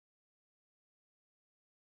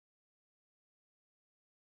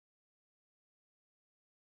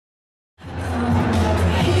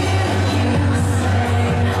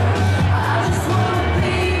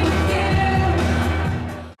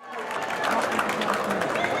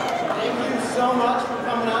so much for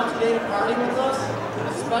coming out today to party with us.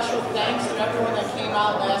 A special thanks to everyone that came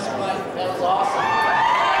out last night. That was awesome.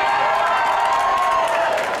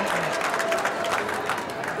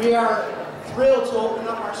 We are thrilled to open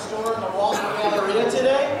up our store in the Walden Galleria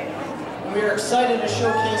today. And we are excited to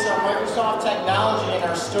showcase our Microsoft technology in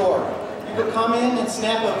our store. You could come in and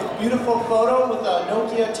snap a beautiful photo with a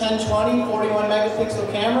Nokia 1020 41 megapixel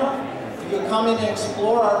camera. You could come in and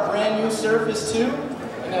explore our brand new Surface 2.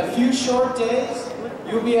 In a few short days,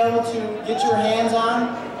 you'll be able to get your hands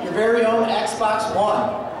on your very own Xbox One.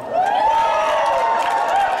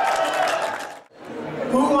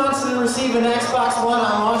 Who wants to receive an Xbox One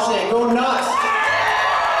on launch day? Go nuts!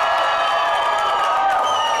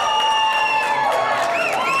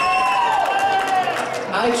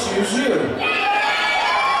 I choose you.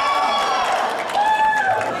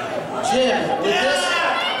 Jim, with this,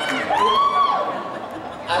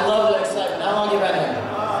 I love the excitement. How long have you been here?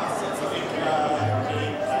 Since a week, 8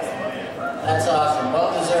 last night. That's awesome.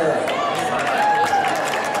 Well deserved.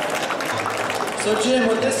 So Jim,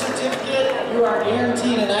 with this certificate, you are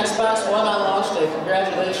guaranteed an Xbox One on launch day.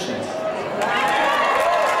 Congratulations.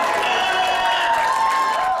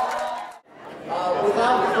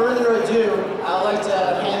 Without further ado, I'd like to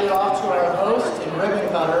hand it off to our host and ribbon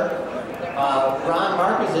cutter, Ron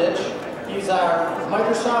Markozich. He's our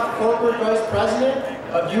Microsoft Corporate Vice President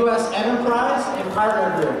of U.S. Enterprise and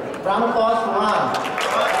Partner Group. Round of applause for Ron.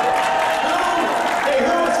 Hey,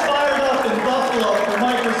 who was fired up in Buffalo for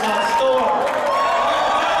Microsoft Store?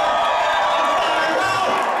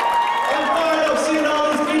 I'm fired up seeing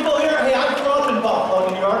all these people here. Hey, I grew up in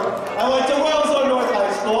Buffalo, New York. I went to Wellsville North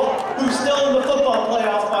High School, who's still in the football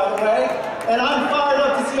playoffs, by the way. And I'm fired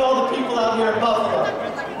up to see all the people out here in Buffalo.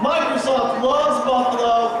 Microsoft loves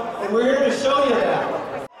Buffalo, and we're here to show you that.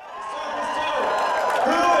 Surface 2.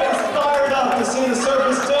 Who is fired up to see the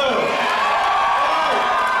Surface 2? Hey,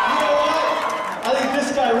 you know what? I think this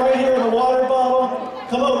guy right here in the water bottle,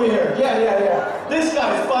 come over here. Yeah. This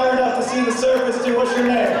guy's fired up to see the Surface 2. What's your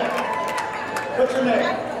name? What's your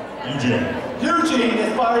name? Eugene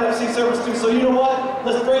is fired up to see Surface 2. So you know what?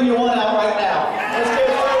 Let's bring you one out right now. Let's get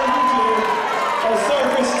started, Eugene. A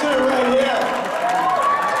Surface 2 right here.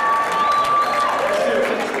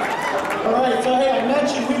 All right, so hey, I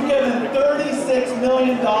mentioned we've given $36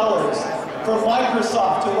 million from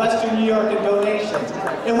Microsoft to Western New York in donations.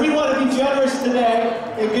 And we want to be generous today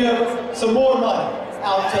and give some more money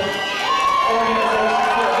out to organizations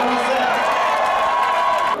here. What do you say?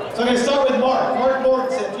 So I'm going to start with Mark. Mark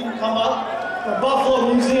Mortensen, if you can come up, from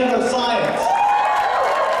Buffalo Museum of Science.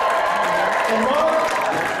 And Mark,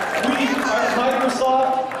 we at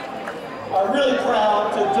Microsoft are really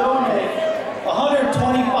proud to donate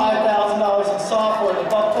 $125,000 in software to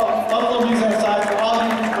Buffalo Museum of Science for all you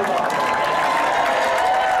people Buffalo.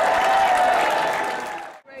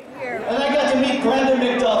 Right here. And I got to meet Brenda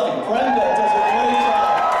McDuffie. Brenda does a great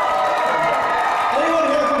job. Anyone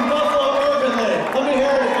here from Buffalo Urban League? Let me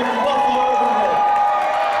hear it if you're from Buffalo Urban League.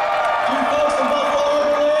 You folks from Buffalo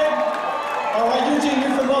Urban League? All right, Eugene,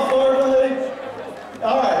 you're from Buffalo Urban League?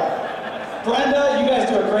 All right. Brenda, you guys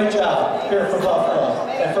do a great job here for Buffalo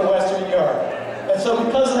and for Western New York. And so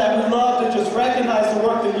because of that, we'd love to just recognize the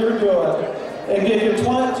work that you're doing and give you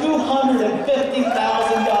 $250,000.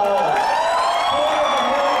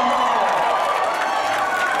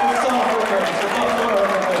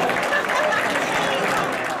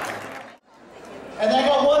 And I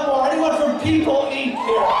got one more. Anyone from People Inc.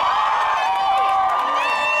 here?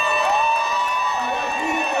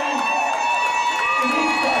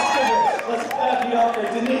 Denise Pastovich. Let's clap you up there.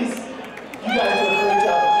 Denise, you guys do a great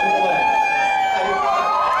job with People Inc.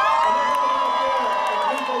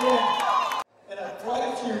 And a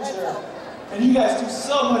bright future. And you guys do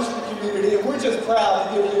so much for the community. And we're just proud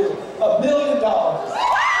to give you $1 million.